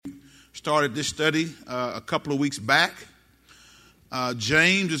started this study a couple of weeks back.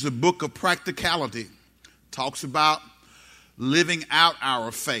 James is a book of practicality. Talks about living out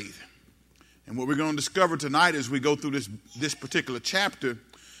our faith. And what we're going to discover tonight as we go through this particular chapter,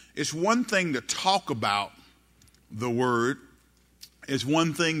 it's one thing to talk about the Word. It's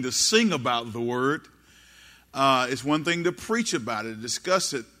one thing to sing about the Word. It's one thing to preach about it,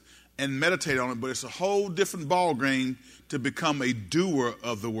 discuss it, and meditate on it. But it's a whole different ballgame to become a doer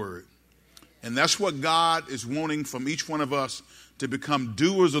of the Word. And that's what God is wanting from each one of us, to become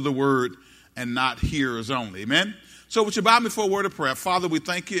doers of the Word and not hearers only. Amen? So would you bow me for a word of prayer? Father, we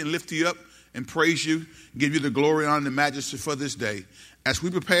thank you and lift you up and praise you, give you the glory, honor, and the majesty for this day. As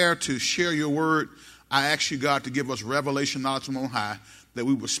we prepare to share your word, I ask you, God, to give us revelation knowledge from on high, that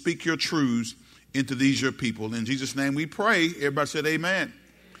we will speak your truths into these your people. In Jesus' name we pray. Everybody said amen.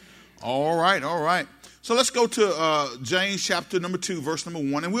 All right. So let's go to James chapter number 2, verse number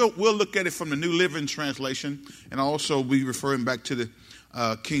 1. And we'll look at it from the New Living Translation. And also be referring back to the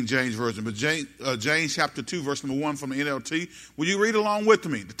King James Version. But James chapter 2, verse number 1 from the NLT. Will you read along with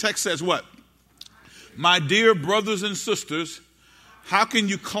me? The text says what? My dear brothers and sisters, how can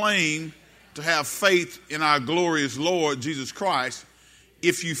you claim to have faith in our glorious Lord Jesus Christ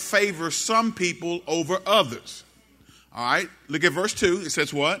if you favor some people over others? All right, look at verse 2. It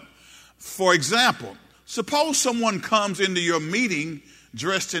says what? For example, suppose someone comes into your meeting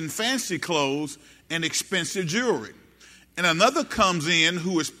dressed in fancy clothes and expensive jewelry, and another comes in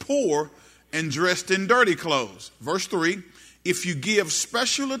who is poor and dressed in dirty clothes. Verse 3, if you give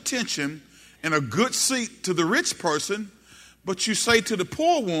special attention and a good seat to the rich person, but you say to the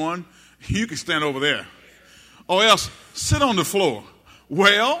poor one, you can stand over there, or else sit on the floor.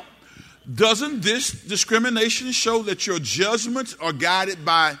 Well, doesn't this discrimination show that your judgments are guided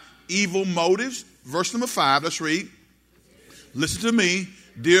by evil motives? Verse number 5, let's read. Listen to me,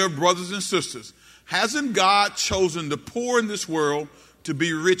 dear brothers and sisters. Hasn't God chosen the poor in this world to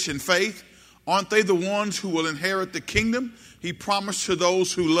be rich in faith? Aren't they the ones who will inherit the kingdom he promised to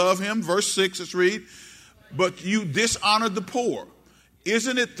those who love him? Verse 6, let's read. But you dishonored the poor.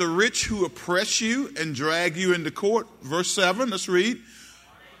 Isn't it the rich who oppress you and drag you into court? Verse 7, let's read.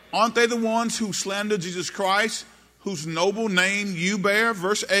 Aren't they the ones who slander Jesus Christ, whose noble name you bear?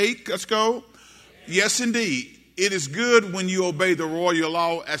 Verse 8, let's go. Yes, indeed. It is good when you obey the royal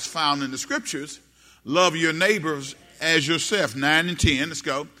law as found in the scriptures. Love your neighbors as yourself. 9 and 10, let's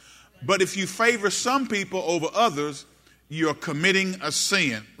go. But if you favor some people over others, you're committing a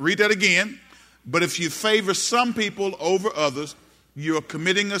sin. Read that again. But if you favor some people over others, you're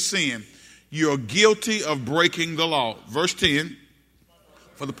committing a sin. You're guilty of breaking the law. Verse 10.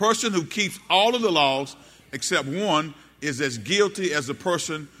 For the person who keeps all of the laws except one is as guilty as the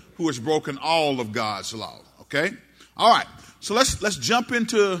person who has broken all of God's law. Okay? All right. So let's jump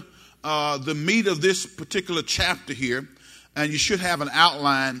into the meat of this particular chapter here. And you should have an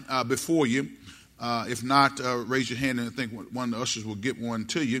outline before you. If not, raise your hand and I think one of the ushers will get one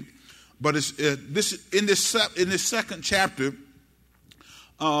to you. But in this second chapter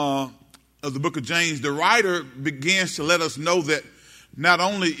of the book of James, the writer begins to let us know that not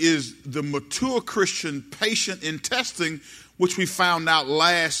only is the mature Christian patient in testing, which we found out the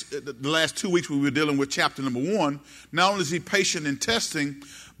last 2 weeks we were dealing with chapter number 1, not only is he patient in testing,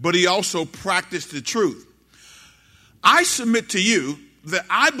 but he also practiced the truth. I submit to you that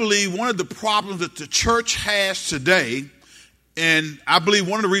I believe one of the problems that the church has today, and I believe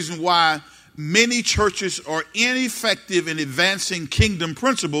one of the reasons why many churches are ineffective in advancing kingdom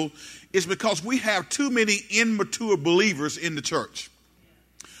principle, is because we have too many immature believers in the church.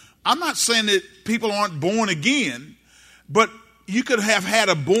 I'm not saying that people aren't born again, but you could have had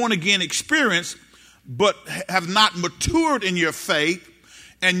a born again experience, but have not matured in your faith.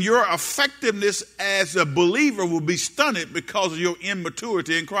 And your effectiveness as a believer will be stunted because of your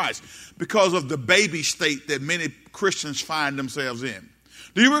immaturity in Christ, because of the baby state that many Christians find themselves in.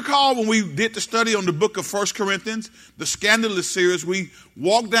 Do you recall when we did the study on the book of 1 Corinthians, the Scandalous series, we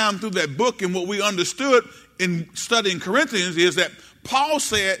walked down through that book, and what we understood in studying Corinthians is that Paul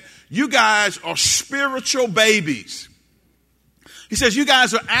said, you guys are spiritual babies. He says, you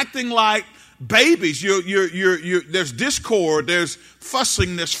guys are acting like babies. There's discord, there's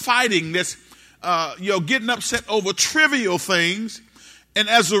fussing, there's fighting, there's getting upset over trivial things. And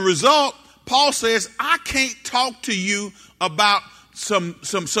as a result, Paul says, I can't talk to you about some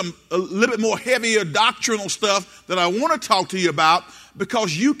a little bit more heavier doctrinal stuff that I want to talk to you about,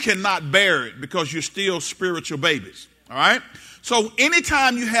 because you cannot bear it, because you're still spiritual babies. All right? So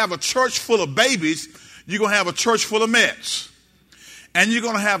anytime you have a church full of babies, you're going to have a church full of mess. And you're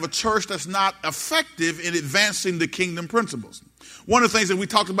going to have a church that's not effective in advancing the kingdom principles. One of the things that we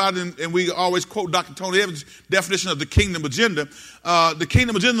talked about, and we always quote Dr. Tony Evans' definition of the kingdom agenda. The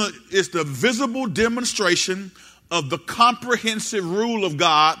kingdom agenda is the visible demonstration of the comprehensive rule of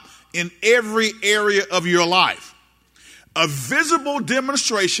God in every area of your life. A visible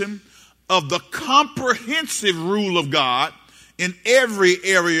demonstration of the comprehensive rule of God in every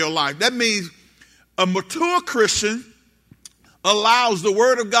area of life. That means a mature Christian allows the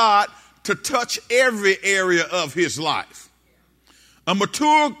word of God to touch every area of his life. A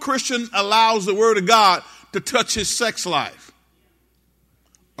mature Christian allows the word of God to touch his sex life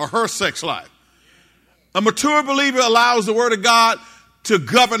or her sex life. A mature believer allows the word of God to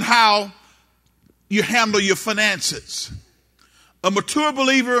govern how you handle your finances. A mature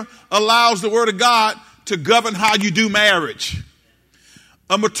believer allows the word of God to govern how you do marriage.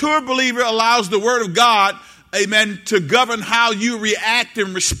 A mature believer allows the word of God, amen, to govern how you react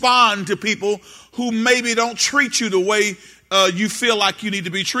and respond to people who maybe don't treat you the way you feel like you need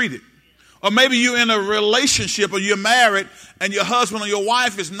to be treated. Or maybe you're in a relationship or you're married and your husband or your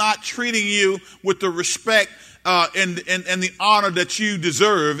wife is not treating you with the respect and the honor that you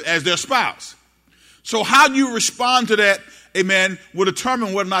deserve as their spouse. So how you respond to that, amen, will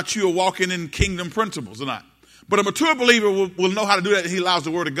determine whether or not you are walking in kingdom principles or not. But a mature believer will know how to do that, and he allows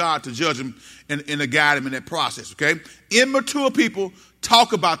the word of God to judge him and to guide him in that process, okay? Immature people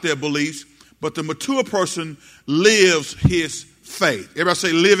talk about their beliefs, but the mature person lives his faith. Everybody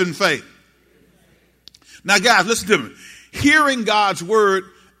say, live in faith. Now, guys, listen to me. Hearing God's word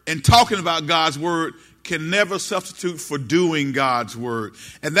and talking about God's word can never substitute for doing God's word.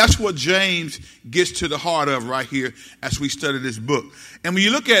 And that's what James gets to the heart of right here as we study this book. And when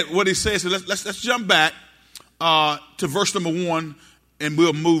you look at what he says, so let's jump back to verse number 1, and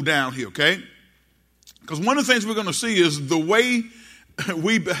we'll move down here, okay? Because one of the things we're going to see is the way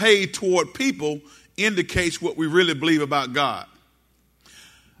we behave toward people indicates what we really believe about God.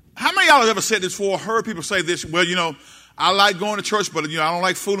 How many of y'all have ever said this before, heard people say this, well, you know, I like going to church, but, you know, I don't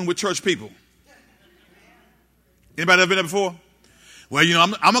like fooling with church people. Anybody ever been there before? Well, you know,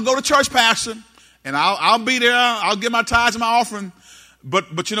 I'm going to go to church, pastor, and I'll be there. I'll get my tithes and my offering.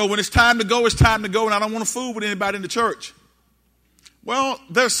 But you know, when it's time to go, and I don't want to fool with anybody in the church. Well,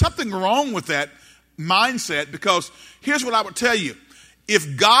 there's something wrong with that mindset, because here's what I would tell you.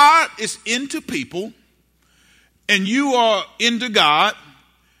 If God is into people and you are into God,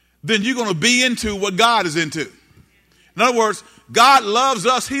 then you're going to be into what God is into. In other words, God loves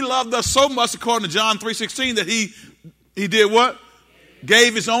us. He loved us so much, according to John 3:16, that he did what?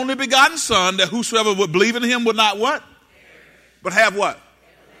 Gave his only begotten son, that whosoever would believe in him would not what? But have what?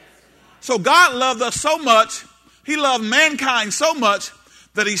 So God loved us so much, he loved mankind so much,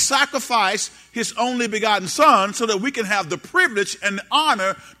 that he sacrificed his only begotten son so that we can have the privilege and the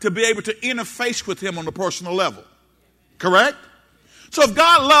honor to be able to interface with him on a personal level. Correct? So if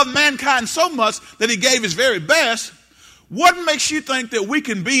God loved mankind so much that he gave his very best, what makes you think that we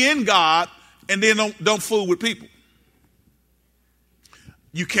can be in God and then don't fool with people?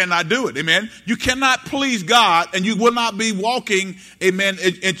 You cannot do it, amen. You cannot please God, and you will not be walking, amen,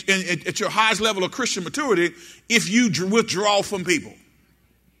 at your highest level of Christian maturity if you withdraw from people.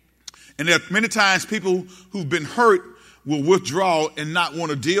 And there are many times people who've been hurt will withdraw and not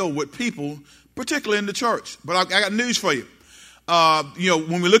want to deal with people, particularly in the church. But I got news for you. You know,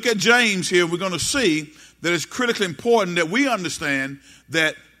 when we look at James here, we're going to see that it's critically important that we understand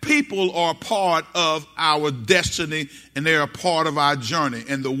that people are a part of our destiny and they're a part of our journey.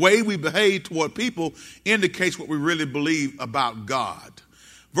 And the way we behave toward people indicates what we really believe about God.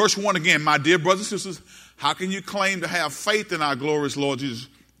 Verse 1 again, my dear brothers and sisters, how can you claim to have faith in our glorious Lord Jesus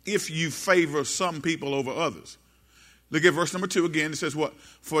if you favor some people over others? Look at verse number 2 again. It says what?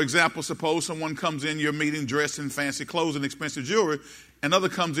 For example, suppose someone comes in your meeting dressed in fancy clothes and expensive jewelry. Another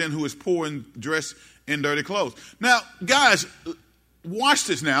comes in who is poor and dressed in dirty clothes. Now, guys, watch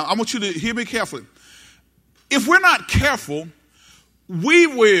this now. I want you to hear me carefully. If we're not careful, we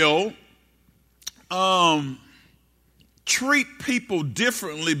will treat people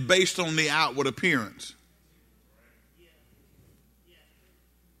differently based on the outward appearance.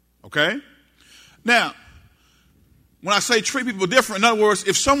 Okay? Now, when I say treat people different, in other words,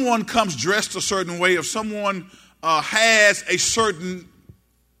 if someone comes dressed a certain way, if someone has a certain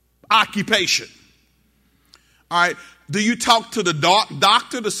occupation, all right, do you talk to the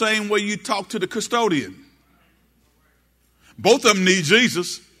doctor the same way you talk to the custodian? Both of them need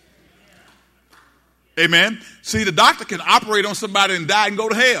Jesus. Amen. See, the doctor can operate on somebody and die and go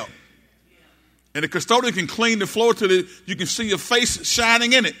to hell. And the custodian can clean the floor till you can see your face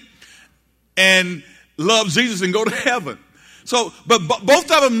shining in it and love Jesus and go to heaven. But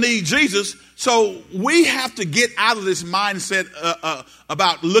both of them need Jesus. So we have to get out of this mindset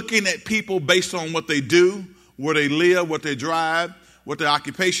about looking at people based on what they do, where they live, what they drive, what their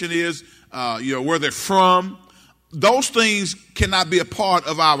occupation is, where they're from. Those things cannot be a part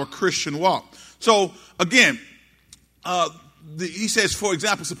of our Christian walk. So again, he says, for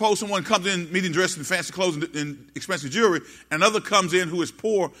example, suppose someone comes in meeting dressed in fancy clothes and expensive jewelry, and another comes in who is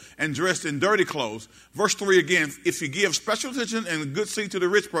poor and dressed in dirty clothes. Verse 3 again, if you give special attention and a good seat to the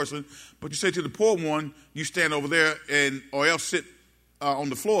rich person, but you say to the poor one, you stand over there or else sit on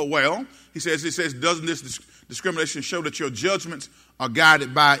the floor. Well, he says, doesn't this discrimination show that your judgments are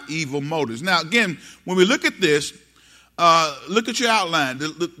guided by evil motives? Now, again, when we look at this, look at your outline.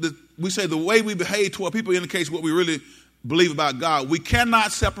 We say the way we behave toward people indicates what we really believe about God. We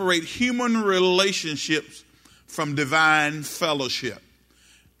cannot separate human relationships from divine fellowship.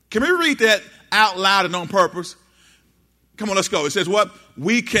 Can we read that out loud and on purpose? Come on, let's go. It says what?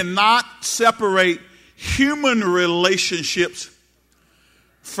 We cannot separate human relationships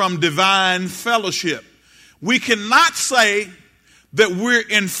from divine fellowship. We cannot say that we're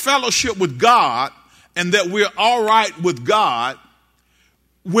in fellowship with God and that we're all right with God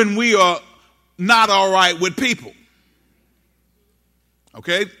when we are not all right with people.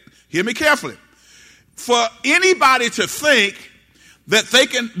 Okay? Hear me carefully. For anybody to think that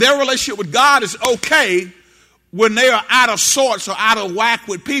their relationship with God is okay when they are out of sorts or out of whack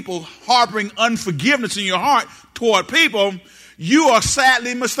with people, harboring unforgiveness in your heart toward people, you are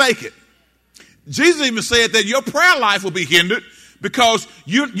sadly mistaken. Jesus even said that your prayer life will be hindered because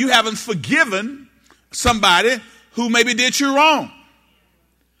you haven't forgiven somebody who maybe did you wrong.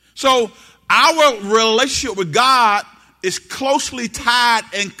 So our relationship with God is closely tied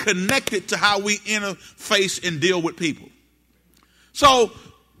and connected to how we interface and deal with people. So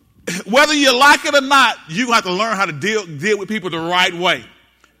whether you like it or not, you have to learn how to deal with people the right way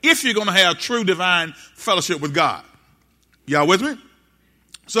if you're going to have true divine fellowship with God. Y'all with me?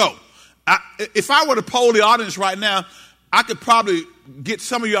 So if I were to poll the audience right now, I could probably get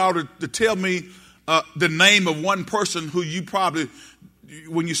some of y'all to tell me the name of one person who you probably,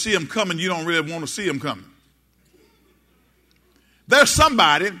 when you see them coming, you don't really want to see them coming. There's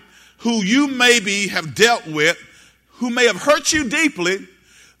somebody who you maybe have dealt with who may have hurt you deeply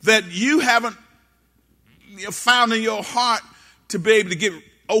that you haven't found in your heart to be able to get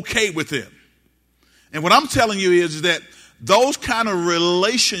okay with them. And what I'm telling you is that those kind of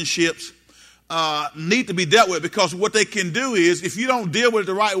relationships need to be dealt with, because what they can do is, if you don't deal with it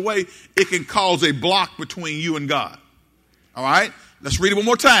the right way, it can cause a block between you and God. All right? Let's read it one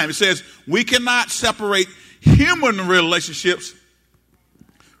more time. It says, we cannot separate human relationships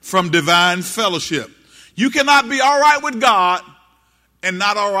from divine fellowship. You cannot be all right with God and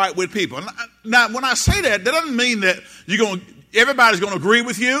not all right with people. Now, when I say that doesn't mean that everybody's going to agree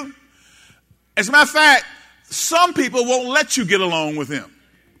with you. As a matter of fact, some people won't let you get along with them.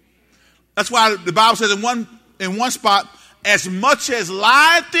 That's why the Bible says in one spot, as much as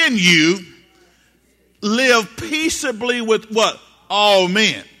lieth in you, live peaceably with what? All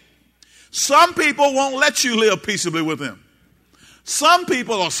men. Some people won't let you live peaceably with them. Some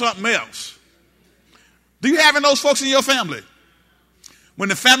people are something else. Do you have those folks in your family? When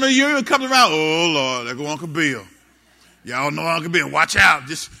the family reunion comes around, oh Lord, there go Uncle Bill. Y'all know Uncle Bill. Watch out.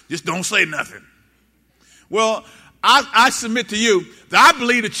 Just don't say nothing. Well, I submit to you that I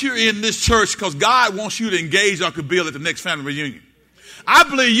believe that you're in this church because God wants you to engage Uncle Bill at the next family reunion. I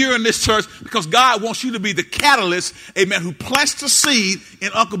believe you're in this church because God wants you to be the catalyst, amen, who plants the seed in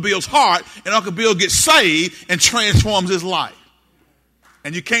Uncle Bill's heart, and Uncle Bill gets saved and transforms his life.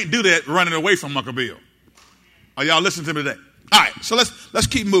 And you can't do that running away from Uncle Bill. Are y'all listening to me today? All right, so let's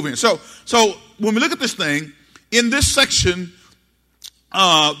keep moving. So when we look at this thing, in this section,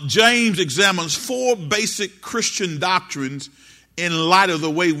 James examines 4 basic Christian doctrines in light of the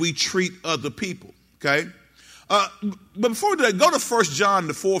way we treat other people, okay? But before we do that, go to 1 John,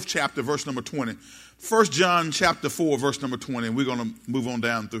 the 4th chapter, verse number 20. 1 John chapter 4, verse number 20, and we're going to move on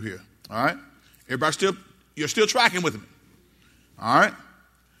down through here, all right? Everybody you're still tracking with me, all right?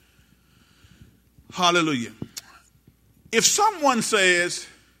 Hallelujah. If someone says,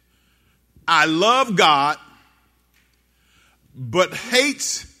 I love God, but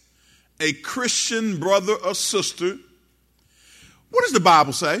hates a Christian brother or sister, what does the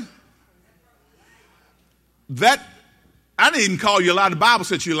Bible say? That, I didn't even call you a liar. The Bible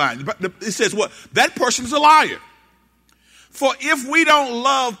said you're lying. It says what? That person's a liar. For if we don't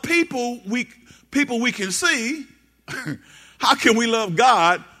love people we can see, how can we love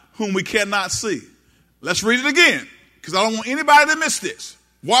God whom we cannot see? Let's read it again, because I don't want anybody to miss this.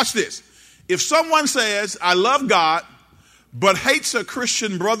 Watch this. If someone says, I love God, but hates a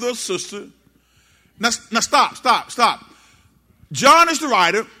Christian brother or sister. Now stop. John is the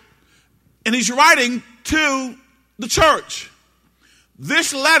writer, and he's writing to the church.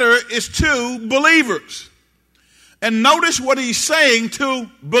 This letter is to believers. And notice what he's saying to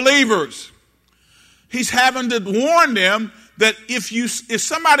believers. He's having to warn them that if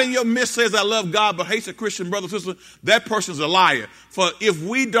somebody in your midst says, I love God, but hates a Christian brother or sister, that person's a liar. For if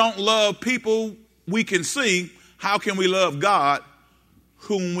we don't love people we can see, how can we love God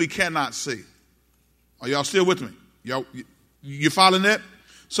whom we cannot see? Are y'all still with me? You following that?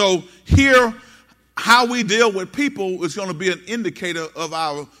 So here, how we deal with people is going to be an indicator of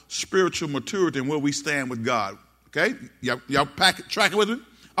our spiritual maturity and where we stand with God. Okay? Y'all tracking with me?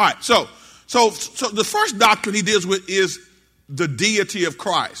 All right. So the first doctrine he deals with is the deity of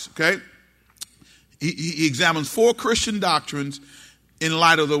Christ. Okay? He examines 4 Christian doctrines in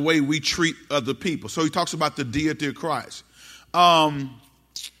light of the way we treat other people. So he talks about the deity of Christ.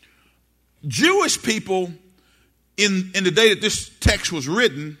 Jewish people in the day that this text was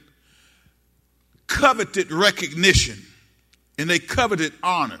written coveted recognition and they coveted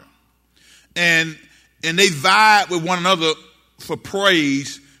honor, and they vied with one another for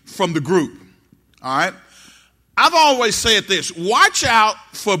praise from the group. All right. I've always said this: watch out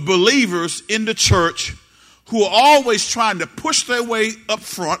for believers in the church who are always trying to push their way up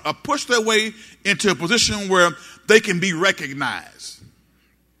front or push their way into a position where they can be recognized.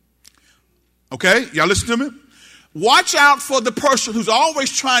 Okay, y'all listen to me? Watch out for the person who's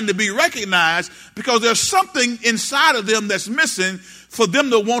always trying to be recognized, because there's something inside of them that's missing for them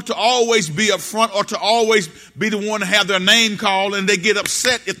to want to always be up front or to always be the one to have their name called, and they get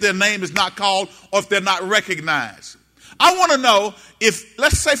upset if their name is not called or if they're not recognized. I want to know if,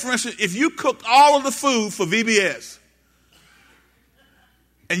 let's say for instance, if you cooked all of the food for VBS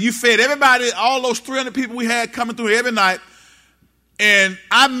and you fed everybody, all those 300 people we had coming through every night, and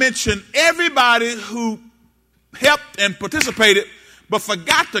I mentioned everybody who helped and participated but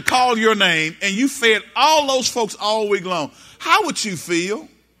forgot to call your name, and you fed all those folks all week long, how would you feel?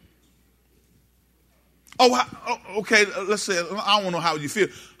 Okay, let's say, I don't know how you feel.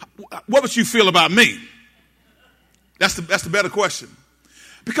 What would you feel about me? That's the better question.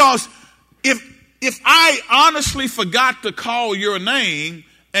 Because if I honestly forgot to call your name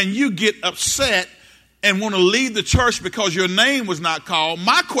and you get upset and want to leave the church because your name was not called,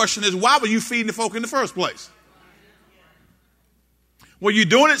 my question is, why were you feeding the folk in the first place? Were you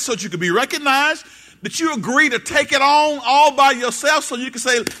doing it so that you could be recognized? Did you agree to take it on all by yourself so you can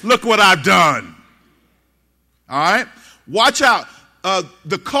say, look what I've done? All right? Watch out.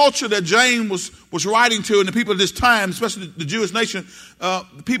 The culture that James was writing to, and the people of this time, especially the Jewish nation,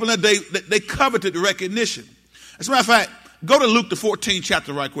 the people in that day, they coveted recognition. As a matter of fact, go to Luke the 14th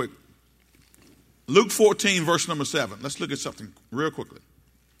chapter right quick. Luke 14, verse number 7. Let's look at something real quickly.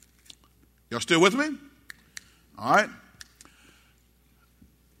 Y'all still with me? All right.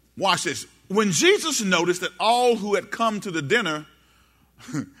 Watch this. When Jesus noticed that all who had come to the dinner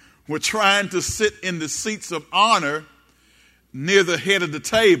were trying to sit in the seats of honor near the head of the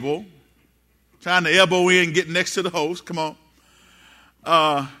table, trying to elbow in, get next to the host, come on,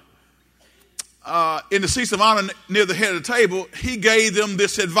 in the seats of honor near the head of the table, he gave them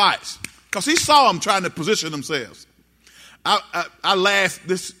this advice, because he saw them trying to position themselves. I laughed.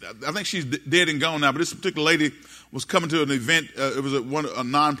 I think she's dead and gone now, but this particular lady was coming to an event. It was a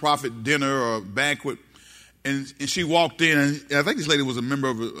nonprofit dinner or banquet, and she walked in, and I think this lady was a member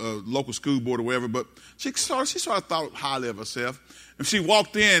of a local school board or whatever, but she sort of thought highly of herself. And she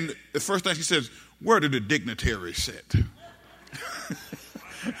walked in, the first thing she says, "Where did the dignitaries sit?"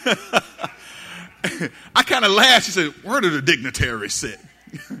 I kind of laughed. She said, "Where do the dignitaries sit?"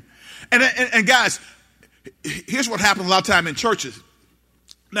 And guys, here's what happens a lot of time in churches.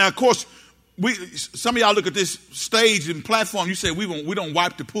 Now, of course, some of y'all look at this stage and platform, you say we don't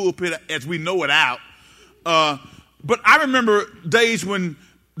wipe the pulpit as we know it out. But I remember days when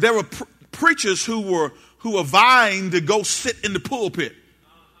there were preachers who were vying to go sit in the pulpit.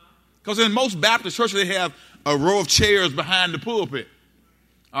 Because in most Baptist churches, they have a row of chairs behind the pulpit.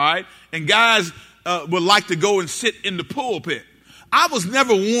 All right? And guys would like to go and sit in the pulpit. I was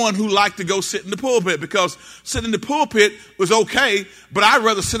never one who liked to go sit in the pulpit, because sitting in the pulpit was okay, but I'd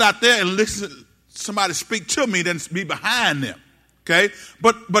rather sit out there and listen to somebody speak to me than be behind them. Okay?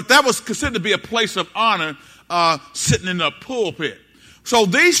 But that was considered to be a place of honor, sitting in the pulpit. So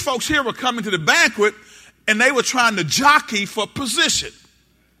these folks here were coming to the banquet, and they were trying to jockey for position.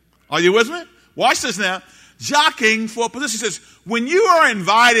 Are you with me? Watch this now. Jockeying for position. He says, when you are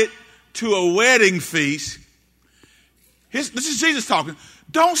invited to a wedding feast, this is Jesus talking,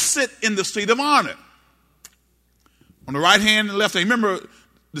 don't sit in the seat of honor. On the right hand and the left hand. Remember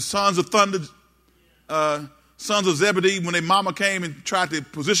the sons of thunder, sons of Zebedee, when their mama came and tried to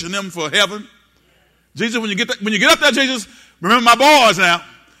position them for heaven? Jesus, when you get up there, Jesus, remember my boys now.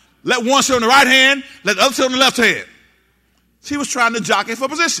 Let one sit on the right hand, let the other sit on the left hand. He was trying to jockey for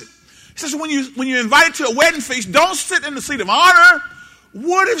position. He says, when you're invited to a wedding feast, don't sit in the seat of honor.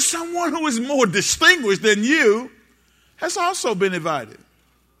 What if someone who is more distinguished than you has also been invited?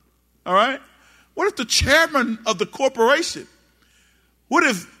 All right? What if the chairman of the corporation? What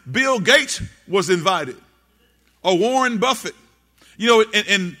if Bill Gates was invited? Or Warren Buffett? You know,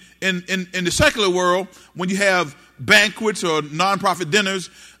 in the secular world, when you have banquets or nonprofit dinners,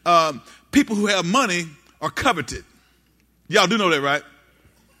 people who have money are coveted. Y'all do know that, right?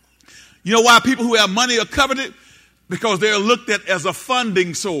 You know why people who have money are coveted? Because they're looked at as a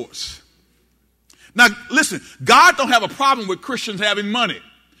funding source. Now, listen, God don't have a problem with Christians having money.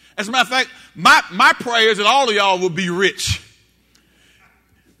 As a matter of fact, my prayer is that all of y'all will be rich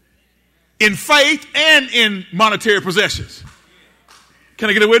in faith and in monetary possessions. Can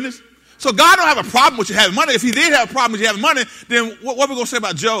I get a witness? So God don't have a problem with you having money. If he did have a problem with you having money, then what are we going to say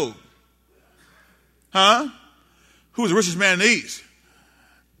about Job? Huh? Who was the richest man in the East?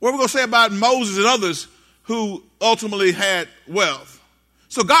 What are we going to say about Moses and others who ultimately had wealth?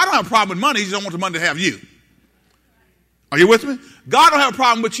 So God don't have a problem with money. He just don't want the money to have you. Are you with me? God don't have a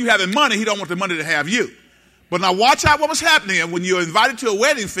problem with you having money. He don't want the money to have you. But now watch out what was happening. And when you're invited to a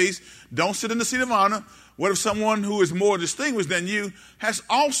wedding feast, don't sit in the seat of honor. What if someone who is more distinguished than you has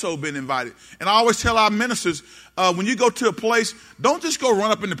also been invited? And I always tell our ministers, when you go to a place, don't just go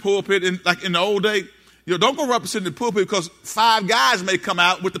run up in the pulpit like in the old day. You know, don't go run up and sit in the pulpit because 5 guys may come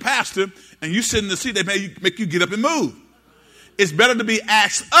out with the pastor and you sit in the seat, they may make you get up and move. It's better to be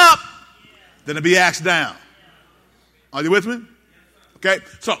asked up than to be asked down. Are you with me? Okay,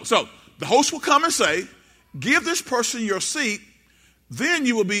 so the host will come and say, give this person your seat, then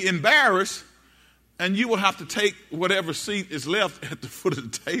you will be embarrassed and you will have to take whatever seat is left at the foot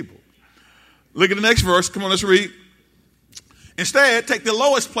of the table. Look at the next verse. Come on, let's read. Instead, take the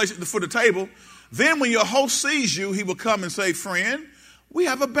lowest place at the foot of the table. Then when your host sees you, he will come and say, friend, we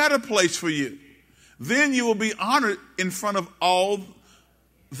have a better place for you. Then you will be honored in front of all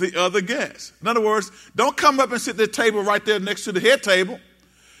the other guests. In other words, don't come up and sit at the table right there next to the head table.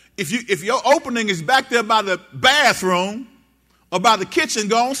 If your opening is back there by the bathroom or by the kitchen,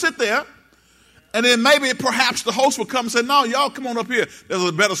 go on, sit there. And then maybe perhaps the host will come and say, no, y'all come on up here. There's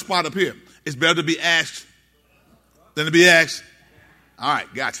a better spot up here. It's better to be asked than to be asked. All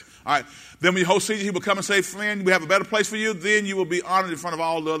right, gotcha. All right. Then when your host sees you, he will come and say, friend, we have a better place for you. Then you will be honored in front of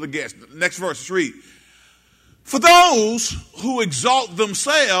all the other guests. Next verse, let's read. For those who exalt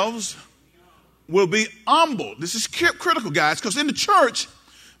themselves will be humbled. This is critical, guys, because in the church,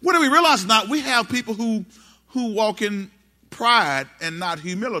 what do we realize now? We have people who walk in pride and not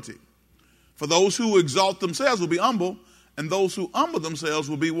humility. For those who exalt themselves will be humble, and those who humble themselves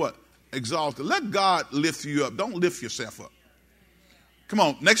will be what? Exalted. Let God lift you up. Don't lift yourself up. Come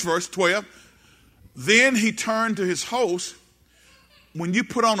on, next verse, 12. Then he turned to his host. When you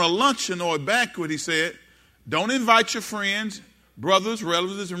put on a luncheon or a banquet, he said, don't invite your friends, brothers,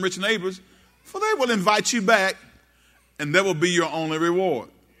 relatives, and rich neighbors, for they will invite you back, and that will be your only reward.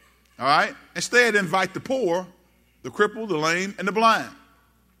 All right? Instead, invite the poor, the crippled, the lame, and the blind.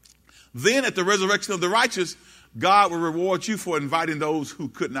 Then at the resurrection of the righteous, God will reward you for inviting those who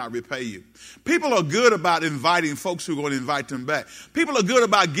could not repay you. People are good about inviting folks who are going to invite them back. People are good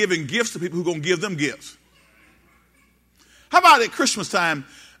about giving gifts to people who are going to give them gifts. How about at Christmas time?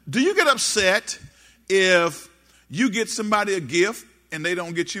 Do you get upset if you get somebody a gift and they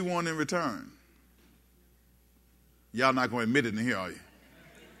don't get you one in return? Y'all not going to admit it in here, are you?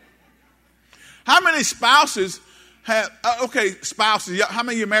 How many spouses have, spouses, how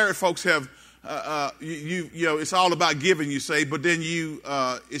many of you married folks have, you know, it's all about giving, you say, but then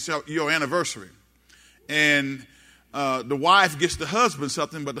it's your anniversary. And the wife gets the husband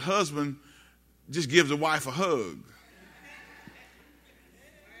something, but the husband just gives the wife a hug.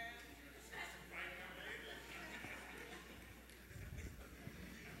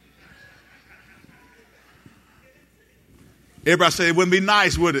 Everybody say it wouldn't be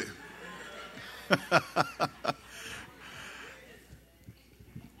nice, would it?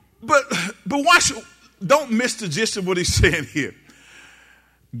 But watch, don't miss the gist of what he's saying here.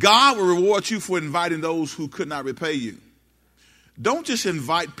 God will reward you for inviting those who could not repay you. Don't just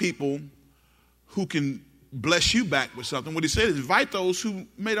invite people who can bless you back with something. What he said is invite those who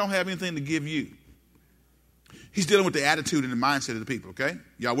may don't have anything to give you. He's dealing with the attitude and the mindset of the people, okay?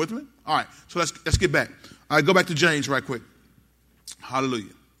 Y'all with me? All right, so let's get back. All right, go back to James right quick.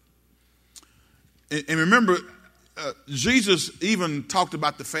 Hallelujah. And remember, Jesus even talked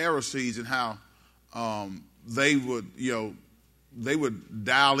about the Pharisees and how they would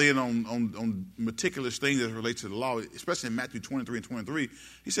dial in on meticulous things that relate to the law, especially in Matthew 23 and 23.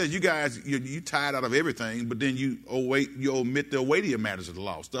 He says, you guys, you tired out of everything, but then you omit the weightier matters of the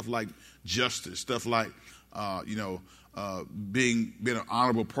law, stuff like justice, stuff like, being an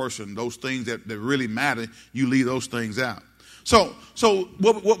honorable person, those things that really matter, you leave those things out. So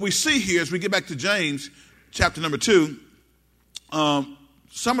what we see here as we get back to James chapter number 2,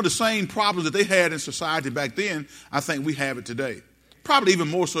 some of the same problems that they had in society back then, I think we have it today. Probably even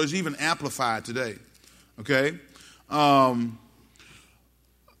more so. It's even amplified today. Okay?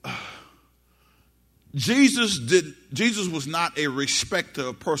 Jesus was not a respecter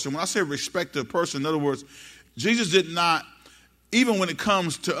of person. When I say respecter of person, in other words, Jesus did not, even when it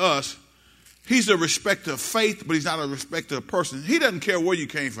comes to us, he's a respecter of faith, but he's not a respecter of person. He doesn't care where you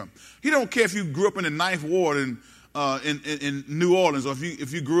came from. He don't care if you grew up in the Ninth Ward in New Orleans, or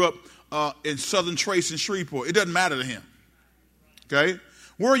if you grew up in Southern Trace in Shreveport. It doesn't matter to him. Okay?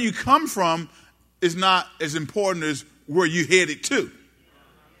 Where you come from is not as important as where you headed to.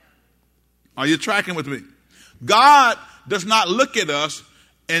 Are you tracking with me? God does not look at us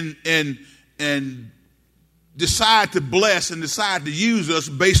and decide to bless and decide to use us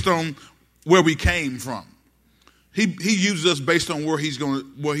based on where we came from. He uses us based on where he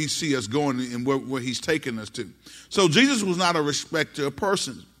see us going and where he's taking us to. So Jesus was not a respecter of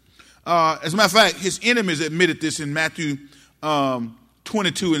persons. As a matter of fact, his enemies admitted this in Matthew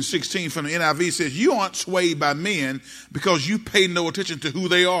 22 and 16 from the NIV. It says, you aren't swayed by men because you pay no attention to who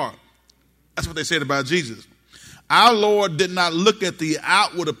they are. That's what they said about Jesus. Our Lord did not look at the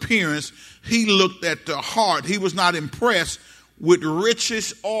outward appearance. He looked at the heart. He was not impressed with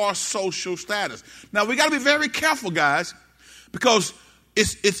riches or social status. Now, we got to be very careful, guys, because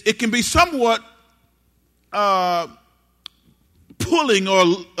it can be somewhat pulling or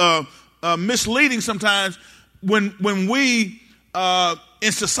misleading sometimes when we,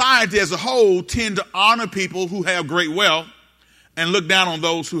 in society as a whole, tend to honor people who have great wealth and look down on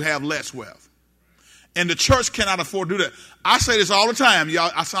those who have less wealth. And the church cannot afford to do that. I say this all the time, y'all.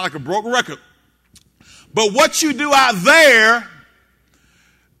 I sound like a broken record. But what you do out there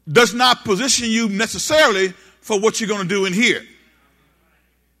does not position you necessarily for what you're going to do in here.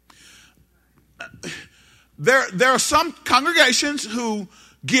 There are some congregations who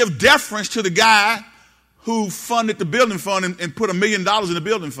give deference to the guy who funded the building fund and put $1 million in the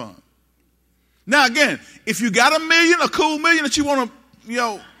building fund. Now, again, if you got $1 million, a cool $1 million that you want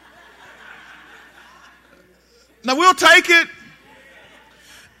to, now we'll take it.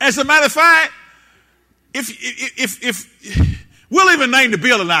 As a matter of fact, if we'll even name the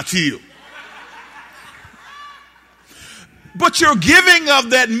building out to you. But your giving of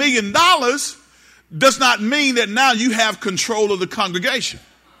that $1 million does not mean that now you have control of the congregation.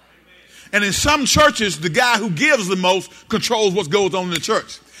 And in some churches, the guy who gives the most controls what goes on in the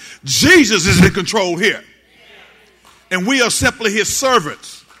church. Jesus is in control here. And we are simply his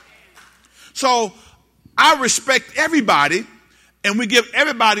servants. So I respect everybody, and we give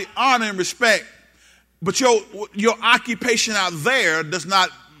everybody honor and respect. But your occupation out there does not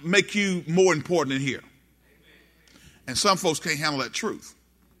make you more important in here. And some folks can't handle that truth.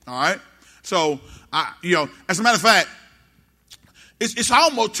 All right? So, as a matter of fact, it's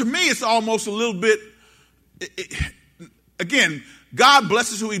almost, to me, it's almost a little bit, again, God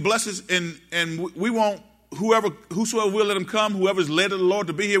blesses who he blesses, and we want whosoever will let him come, whoever's led of the Lord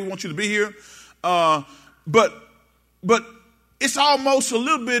to be here, we want you to be here. But it's almost a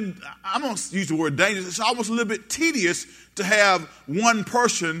little bit, I'm going to use the word dangerous, it's almost a little bit tedious to have one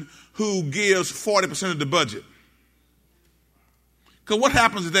person who gives 40% of the budget. Because what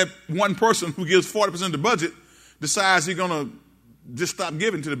happens if that one person who gives 40% of the budget decides he's going to just stop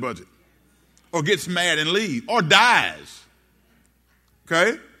giving to the budget, or gets mad and leave, or dies?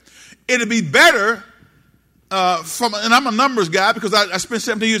 Okay? It'd be better and I'm a numbers guy because I spent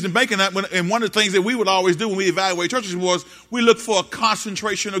 17 years in banking, and one of the things that we would always do when we evaluate churches was we look for a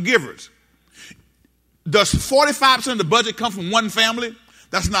concentration of givers. Does 45% of the budget come from one family?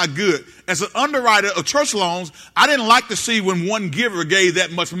 That's not good. As an underwriter of church loans, I didn't like to see when one giver gave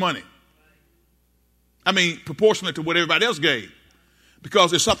that much money. I mean, proportionate to what everybody else gave.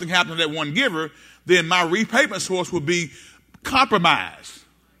 Because if something happened to that one giver, then my repayment source would be compromised.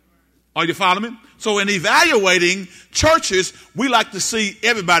 Are you following me? So in evaluating churches, we like to see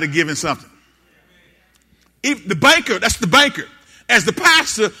everybody giving something. If the banker, that's the banker. As the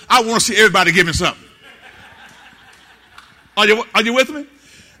pastor, I want to see everybody giving something. Are you with me?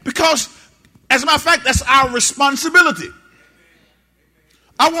 Because, as a matter of fact, that's our responsibility.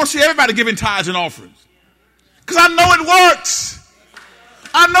 I want to see everybody giving tithes and offerings. Because I know it works.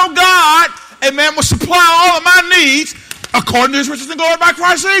 I know God, amen, will supply all of my needs according to his riches and glory by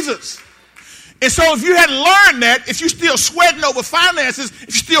Christ Jesus. And so if you hadn't learned that, if you're still sweating over finances, if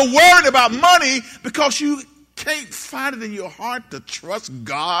you're still worried about money because you can't find it in your heart to trust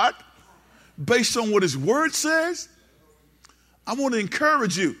God based on what his word says, I want to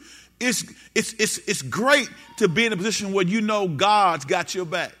encourage you. It's great to be in a position where you know God's got your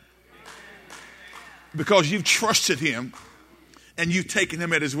back because you've trusted him and you've taken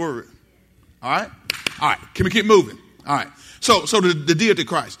him at his word. All right? All right. Can we keep moving? All right. So the deity of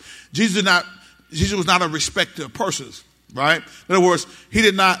Christ. Jesus was not a respecter of persons, right? In other words, he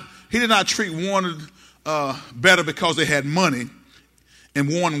did not treat one better because they had money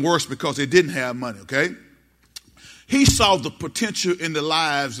and one worse because they didn't have money, okay? He saw the potential in the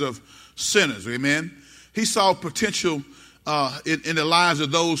lives of sinners, amen? He saw potential in the lives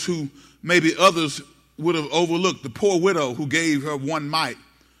of those who maybe others would have overlooked. The poor widow who gave her one mite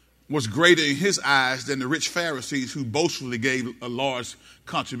was greater in his eyes than the rich Pharisees who boastfully gave a large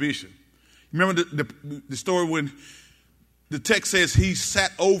contribution. Remember the story when the text says he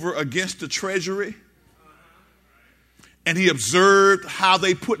sat over against the treasury and he observed how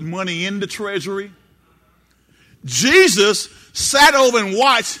they put money in the treasury? Jesus sat over and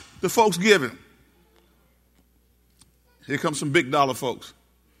watched the folks giving. Here comes some big dollar folks.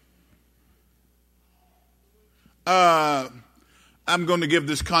 I'm going to give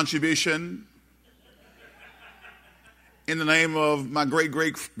this contribution in the name of my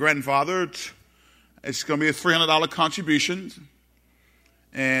great-great-grandfather. It's going to be a $300 contribution.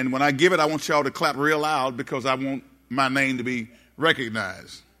 And when I give it, I want y'all to clap real loud because I want my name to be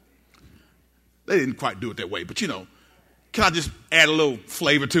recognized. They didn't quite do it that way, but can I just add a little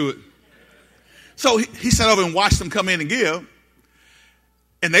flavor to it? So he sat over and watched them come in and give,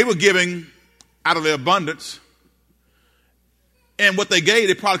 and they were giving out of their abundance. And what they gave,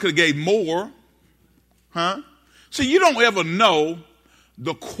 they probably could have gave more. Huh? So you don't ever know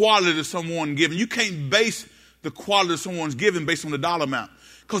the quality of someone giving. You can't base the quality of someone's giving based on the dollar amount.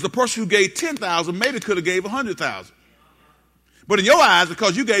 Because the person who gave $10,000 maybe could have gave $100,000. But in your eyes,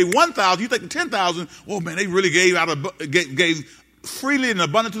 because you gave $1,000, you think the $10,000, oh man, they really gave freely and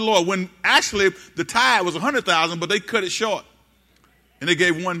abundant to the Lord. When actually the tithe was $100,000, but they cut it short. And they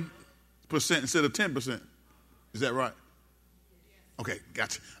gave 1% instead of 10%. Is that right? Okay,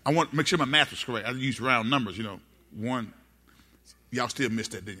 gotcha. I want to make sure my math was correct. I use round numbers, one. Y'all still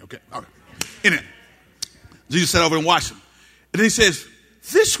missed that, didn't you? Okay, all right. Anyway, Jesus sat over and watched him. And then he says,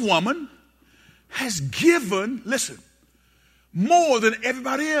 this woman has given, listen, more than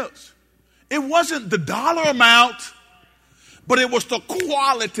everybody else. It wasn't the dollar amount, but it was the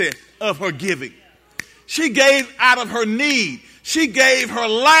quality of her giving. She gave out of her need. She gave her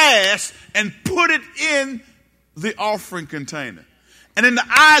last and put it in the offering container. And in the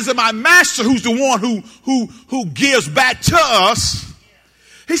eyes of my master, who's the one who gives back to us,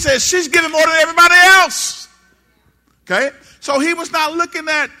 he says she's giving more than everybody else. Okay? So he was not looking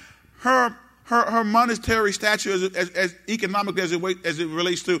at her monetary stature as economically as it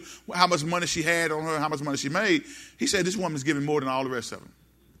relates to how much money she had on her, how much money she made. He said this woman's giving more than all the rest of them.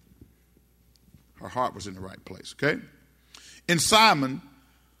 Her heart was in the right place. Okay? In Simon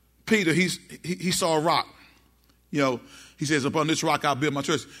Peter, he saw a rock. He says, upon this rock I'll build my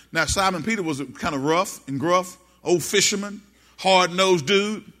church. Now, Simon Peter was kind of rough and gruff, old fisherman, hard-nosed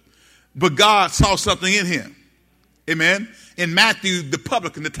dude. But God saw something in him. Amen? In Matthew, the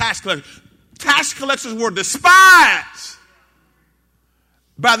publican, the tax collectors were despised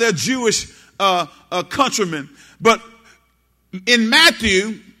by their Jewish countrymen. But in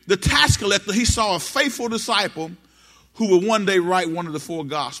Matthew, the tax collector, he saw a faithful disciple who would one day write one of the four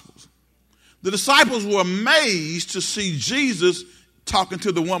Gospels. The disciples were amazed to see Jesus talking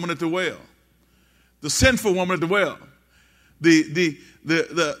to the woman at the well, the sinful woman at the well, the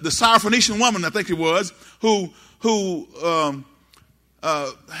Syrophoenician woman, I think it was, who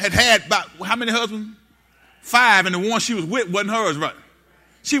had about how many husbands? 5, and the one she was with wasn't hers, right?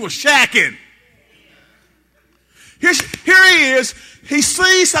 She was shacking. Here he is. He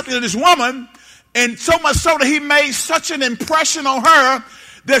sees something in this woman, and so much so that he made such an impression on her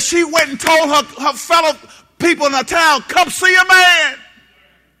that she went and told her fellow people in her town, come see a man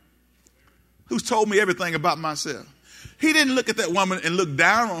who's told me everything about myself. He didn't look at that woman and look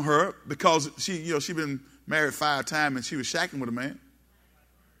down on her because she'd been married 5 times and she was shacking with a man.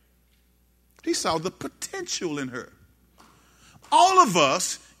 He saw the potential in her. All of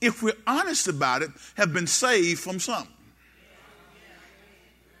us, if we're honest about it, have been saved from something.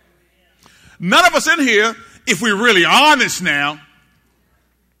 None of us in here, if we're really honest now,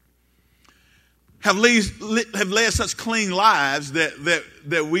 have led such clean lives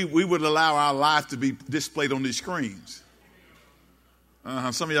that we would allow our life to be displayed on these screens.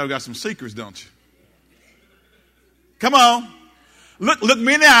 Some of y'all got some secrets, don't you? Come on. Look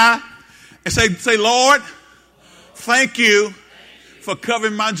me in the eye and say, Lord, thank you for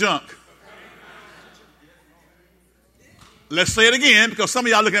covering my junk. Let's say it again, because some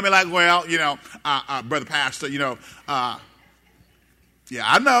of y'all looking at me like, well, brother pastor, yeah,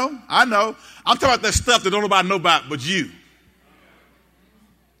 I know. I'm talking about that stuff that don't nobody know about but you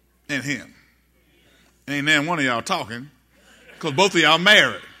and him. Ain't then one of y'all talking, because both of y'all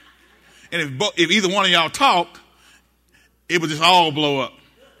married. And if either one of y'all talked, it would just all blow up.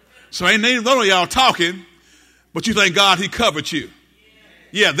 So ain't neither one of y'all talking, but you thank God he covered you.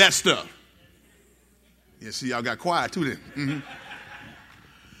 Yeah, that stuff. Yeah, see, y'all got quiet too then. Mm-hmm.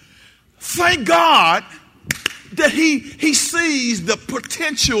 Thank God that he sees the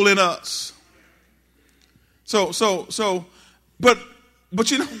potential in us. But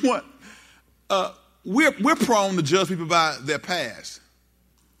you know what? We're prone to judge people by their past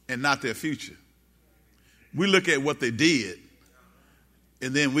and not their future. We look at what they did,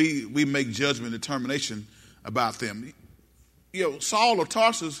 and then we make judgment and determination about them. Saul of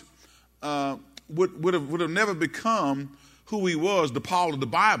Tarsus would have never become who he was, the Paul of the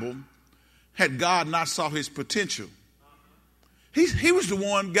Bible, had God not saw his potential. He was the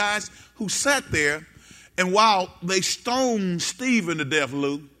one, guys, who sat there, and while they stoned Stephen to death,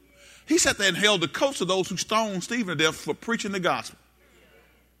 Lou, he sat there and held the coats of those who stoned Stephen to death for preaching the gospel.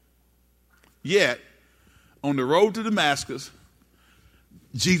 Yet, on the road to Damascus,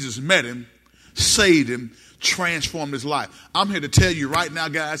 Jesus met him, saved him, transformed his life. I'm here to tell you right now,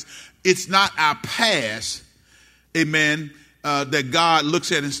 guys, it's not our past, amen, that God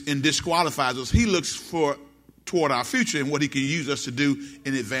looks at and disqualifies us. He looks toward our future and what he can use us to do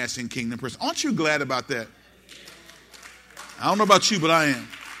in advancing kingdom purpose. Aren't you glad about that? I don't know about you, but I am.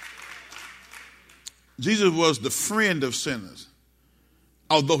 Jesus was the friend of sinners.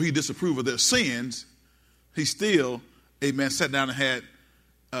 Although he disapproved of their sins, he still, amen, sat down and had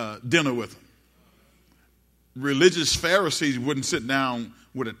dinner with them. Religious Pharisees wouldn't sit down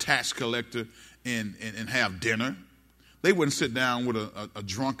with a tax collector and have dinner. They wouldn't sit down with a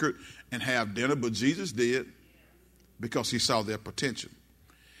drunkard and have dinner, but Jesus did because he saw their potential.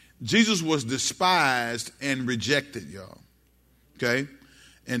 Jesus was despised and rejected, y'all. Okay?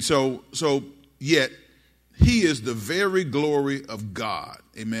 And so yet he is the very glory of God.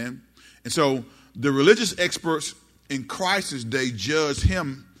 Amen? And so the religious experts in Christ's day judged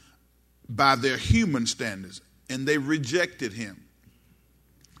him by their human standards, and they rejected him.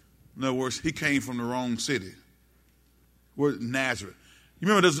 In other words, he came from the wrong city. Where Nazareth. You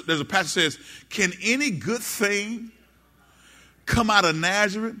remember there's a passage that says, can any good thing come out of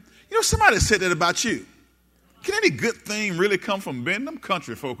Nazareth? Somebody said that about you. Can any good thing really come from them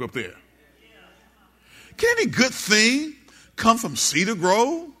country folk up there? Can any good thing come from Cedar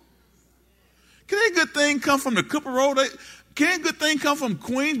Grove? Can any good thing come from the Cooper Road? Can any good thing come from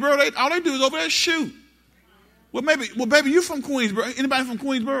Queensboro? All they do is over there shoot. Well, baby, you from Queensboro. Anybody from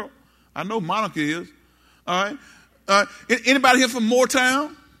Queensboro? I know Monica is. All right. Anybody here from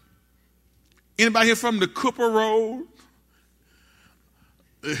Moortown? Anybody here from the Cooper Road?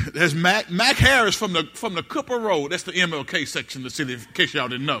 There's Mac Harris from the Cooper Road. That's the MLK section of the city, in case y'all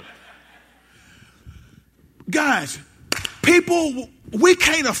didn't know. Guys, people, we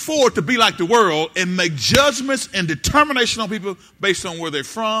can't afford to be like the world and make judgments and determination on people based on where they're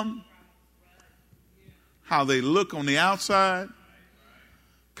from, how they look on the outside.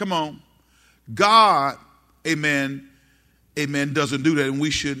 Come on. God, amen, doesn't do that, and we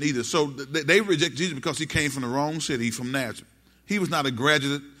shouldn't either. So they reject Jesus because he came from the wrong city, from Nazareth. He was not a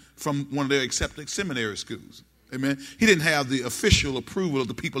graduate from one of their accepted seminary schools. Amen. He didn't have the official approval of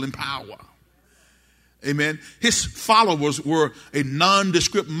the people in power. Amen. His followers were a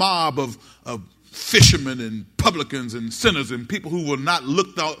nondescript mob of fishermen and publicans and sinners and people who were not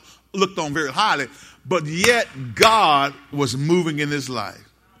looked on very highly, but yet God was moving in his life.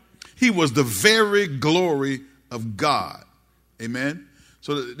 He was the very glory of God. Amen.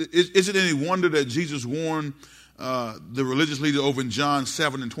 So is it any wonder that Jesus warned the religious leader over in John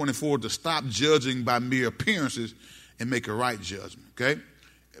 7:24 to stop judging by mere appearances and make a right judgment? Okay.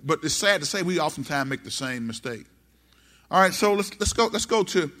 But it's sad to say we oftentimes make the same mistake. All right, so let's go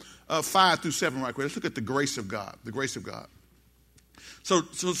to 5 through 7 right quick. Let's look at the grace of God. The grace of God. So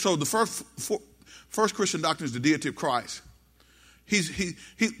the first Christian doctrine is the deity of Christ.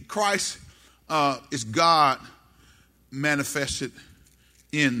 Christ is God manifested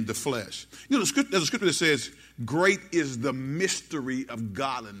in the flesh. There's a scripture that says, "Great is the mystery of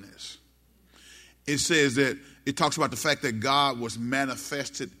godliness." it says that it talks about the fact that God was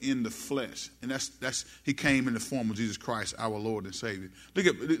manifested in the flesh. And that's he came in the form of Jesus Christ, our Lord and Savior. Look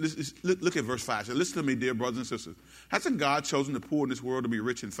at verse 5. So listen to me, dear brothers and sisters. Hasn't God chosen the poor in this world to be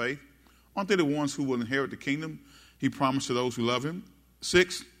rich in faith? Aren't they the ones who will inherit the kingdom he promised to those who love him?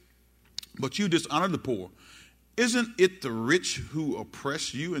 6, but you dishonor the poor. Isn't it the rich who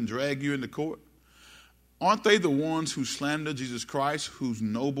oppress you and drag you into court? Aren't they the ones who slander Jesus Christ, whose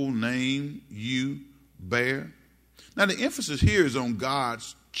noble name you bear? Now, the emphasis here is on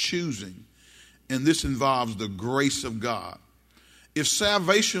God's choosing, and this involves the grace of God. If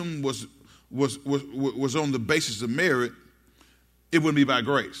salvation was on the basis of merit, it wouldn't be by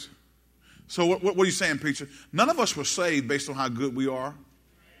grace. So what are you saying, preacher? None of us were saved based on how good we are,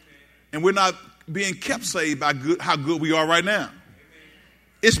 and we're not being kept saved by how good we are right now.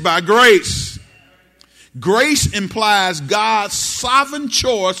 It's by grace. Grace implies God's sovereign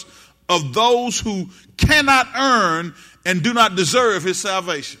choice of those who cannot earn and do not deserve his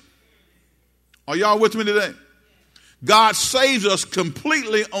salvation. Are y'all with me today? God saves us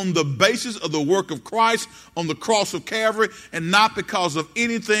completely on the basis of the work of Christ on the cross of Calvary, and not because of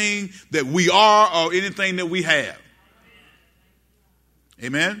anything that we are or anything that we have.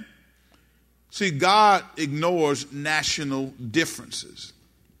 Amen? See, God ignores national differences.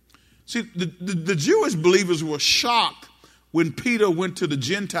 See, the Jewish believers were shocked when Peter went to the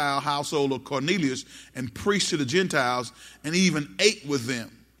Gentile household of Cornelius and preached to the Gentiles and even ate with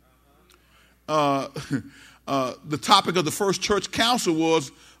them. The topic of the first church council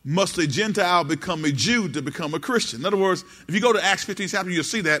was, must a Gentile become a Jew to become a Christian? In other words, if you go to Acts 15 chapter, you'll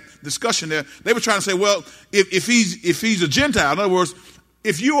see that discussion there. They were trying to say, well, if he's a Gentile, in other words,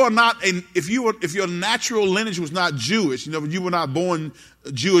 if your natural lineage was not Jewish, you were not born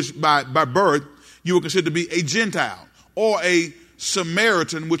Jewish by birth, you were considered to be a Gentile, or a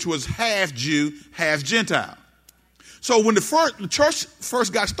Samaritan, which was half Jew, half Gentile. So when the church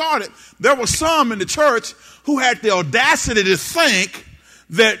first got started, there were some in the church who had the audacity to think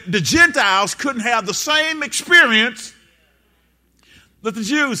that the Gentiles couldn't have the same experience that the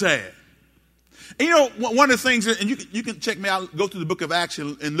Jews had. And one of the things, and you can check me out, go through the book of Acts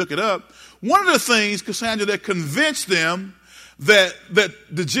and look it up. One of the things, Cassandra, that convinced them that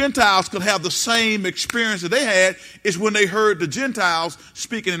the Gentiles could have the same experience that they had is when they heard the Gentiles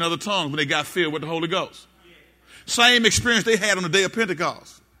speaking in other tongues, when they got filled with the Holy Ghost. Same experience they had on the day of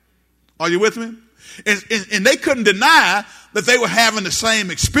Pentecost. Are you with me? And they couldn't deny that they were having the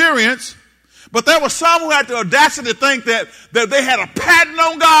same experience, but there were some who had the audacity to think that they had a patent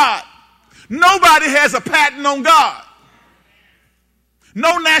on God. Nobody has a patent on God.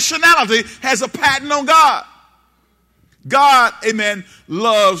 No nationality has a patent on God. God, amen,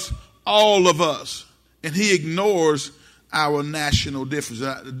 loves all of us, and he ignores our national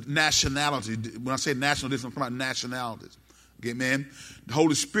difference, nationality. When I say national difference, I'm talking about nationalities. Okay, man? The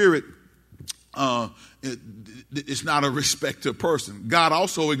Holy Spirit, it's not a respect to a person. God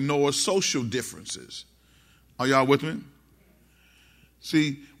also ignores social differences. Are y'all with me?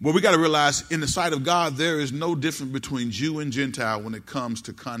 See, what we got to realize, in the sight of God, there is no difference between Jew and Gentile when it comes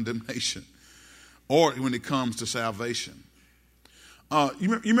to condemnation or when it comes to salvation.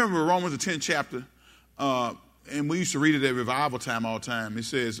 You remember Romans, the 10th chapter, and we used to read it at revival time all the time. It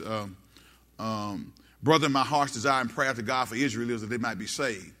says, brother, my heart's desire and prayer to God for Israel is that they might be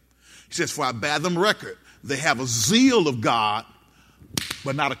saved. He says, for I bear them record, they have a zeal of God,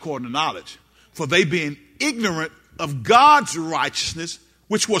 but not according to knowledge. For they being ignorant of God's righteousness,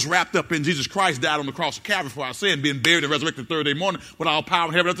 which was wrapped up in Jesus Christ, died on the cross of Calvary for our sin, being buried and resurrected the third day morning with all power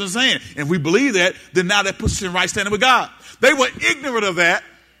in heaven and earth in his hand. And if we believe that, then now that puts us in right standing with God. They were ignorant of that,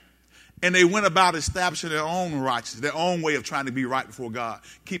 and they went about establishing their own righteousness, their own way of trying to be right before God,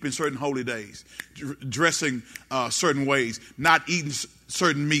 keeping certain holy days, dressing certain ways, not eating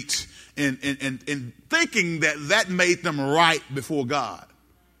certain meats, and thinking that made them right before God.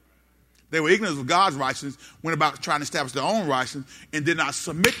 They were ignorant of God's righteousness, went about trying to establish their own righteousness, and did not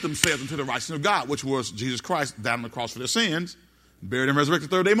submit themselves unto the righteousness of God, which was Jesus Christ died on the cross for their sins, buried and resurrected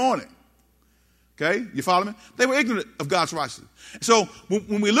the third day morning. Okay, you follow me? They were ignorant of God's righteousness. So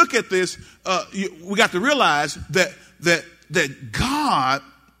when we look at this, we got to realize that God,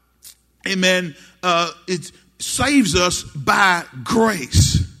 amen, it saves us by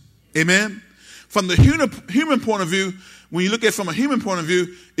grace. Amen. From the human point of view, when you look at it from a human point of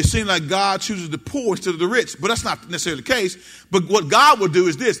view, it seems like God chooses the poor instead of the rich. But that's not necessarily the case. But what God will do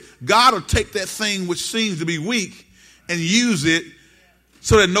is this. God will take that thing which seems to be weak and use it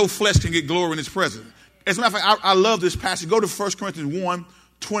so that no flesh can get glory in his presence. As a matter of fact, I love this passage. Go to 1 Corinthians 1,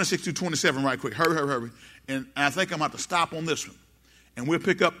 26 through 27 right quick. Hurry. And I think I'm about to stop on this one. And we'll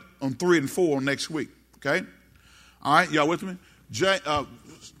pick up on 3 and 4 next week. Okay? All right, y'all with me?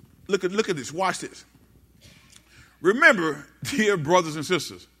 Look at this. Watch this. Remember, dear brothers and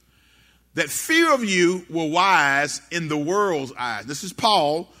sisters, that few of you were wise in the world's eyes. This is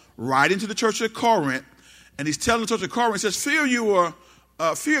Paul writing to the church at Corinth, and he's telling the church at Corinth, he says, few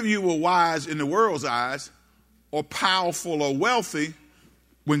of you were wise in the world's eyes, or powerful or wealthy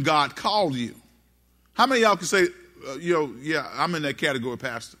when God called you. How many of y'all can say, yeah, I'm in that category,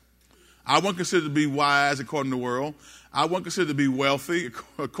 Pastor. I wasn't considered to be wise according to the world. I wasn't considered to be wealthy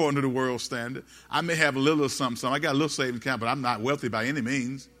according to the world standard. I may have a little of something. I got a little savings account, but I'm not wealthy by any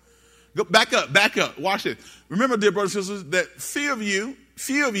means. Go back up. Watch it. Remember, dear brothers and sisters, that few of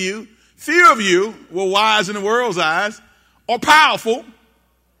you were wise in the world's eyes, or powerful,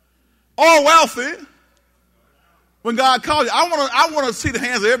 or wealthy when God called you. I want to see the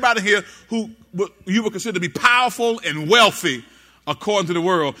hands of everybody here who you would consider to be powerful and wealthy according to the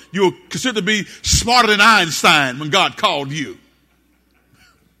world. You were considered to be smarter than Einstein when God called you.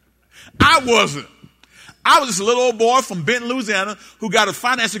 I wasn't. I was just a little old boy from Benton, Louisiana, who got a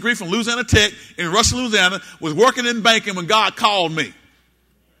finance degree from Louisiana Tech in Russell, Louisiana, was working in banking when God called me.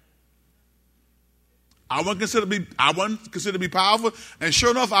 I wasn't considered to be powerful, and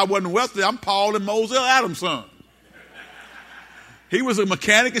sure enough, I wasn't wealthy. I'm Paul and Moselle Adams' son. He was a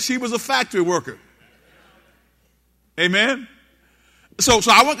mechanic and she was a factory worker. Amen? So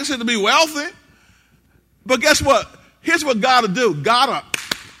I wasn't considered to be wealthy. But guess what? Here's what God will do. God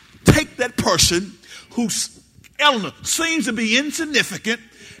will take that person who, Eleanor, seems to be insignificant,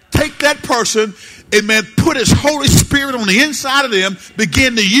 take that person and, man, put his Holy Spirit on the inside of them,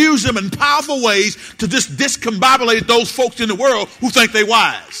 begin to use them in powerful ways to just discombobulate those folks in the world who think they're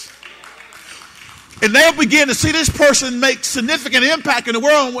wise. And they'll begin to see this person make significant impact in the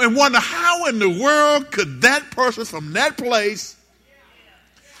world and wonder how in the world could that person from that place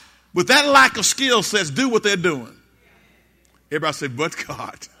with that lack of skill sets do what they're doing. Everybody say, but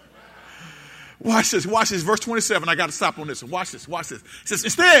God. Watch this. Verse 27. I got to stop on this one. Watch this. It says,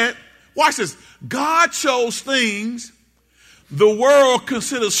 instead, watch this. God chose things the world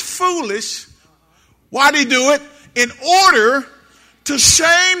considers foolish. Why did he do it? In order to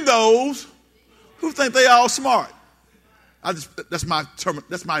shame those who think they all smart. That's my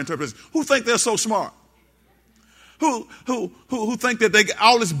interpretation. Who think they're so smart? Who think that they get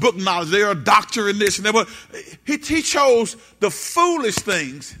all this book knowledge? They're a doctor in this and that. But he chose the foolish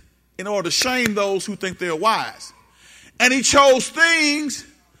things in order to shame those who think they're wise. And he chose things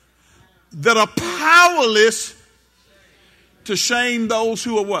that are powerless to shame those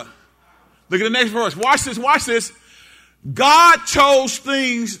who are what? Look at the next verse. Watch this. God chose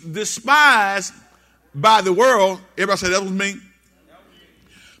things despised by the world. Everybody say that was me.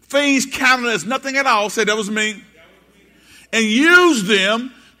 Things counted as nothing at all. Say that was me. And used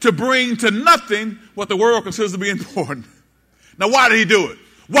them to bring to nothing what the world considers to be important. Now, why did he do it?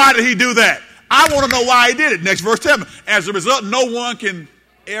 Why did he do that? I want to know why he did it. Next verse, tell me. As a result, no one can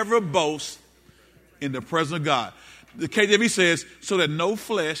ever boast in the presence of God. The KJV says, so that no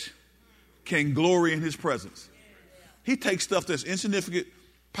flesh can glory in his presence. He takes stuff that's insignificant,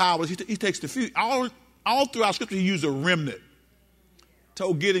 powerless. He takes the few. All throughout Scripture, he used a remnant.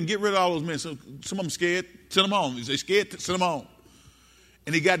 Told Gideon, get rid of all those men. So some of them scared, send them home. They scared, send them home.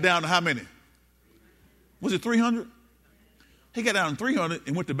 And he got down to how many? Was it 300? He got down to 300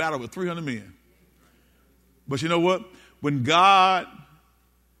 and went to battle with 300 men. But you know what? When God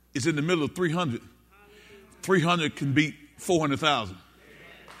is in the middle of 300, 300 can beat 400,000.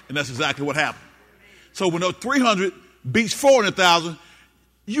 And that's exactly what happened. So when those 300 beats 400,000,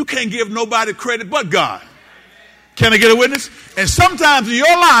 you can't give nobody credit but God. Can I get a witness? And sometimes in your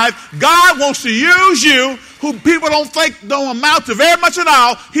life, God wants to use you, who people don't amount to very much at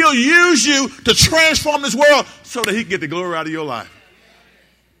all. He'll use you to transform this world so that he can get the glory out of your life.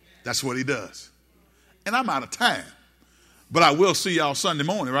 That's what he does. And I'm out of time. But I will see y'all Sunday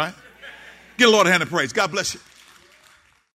morning, right? Get a Lord a hand of praise. God bless you.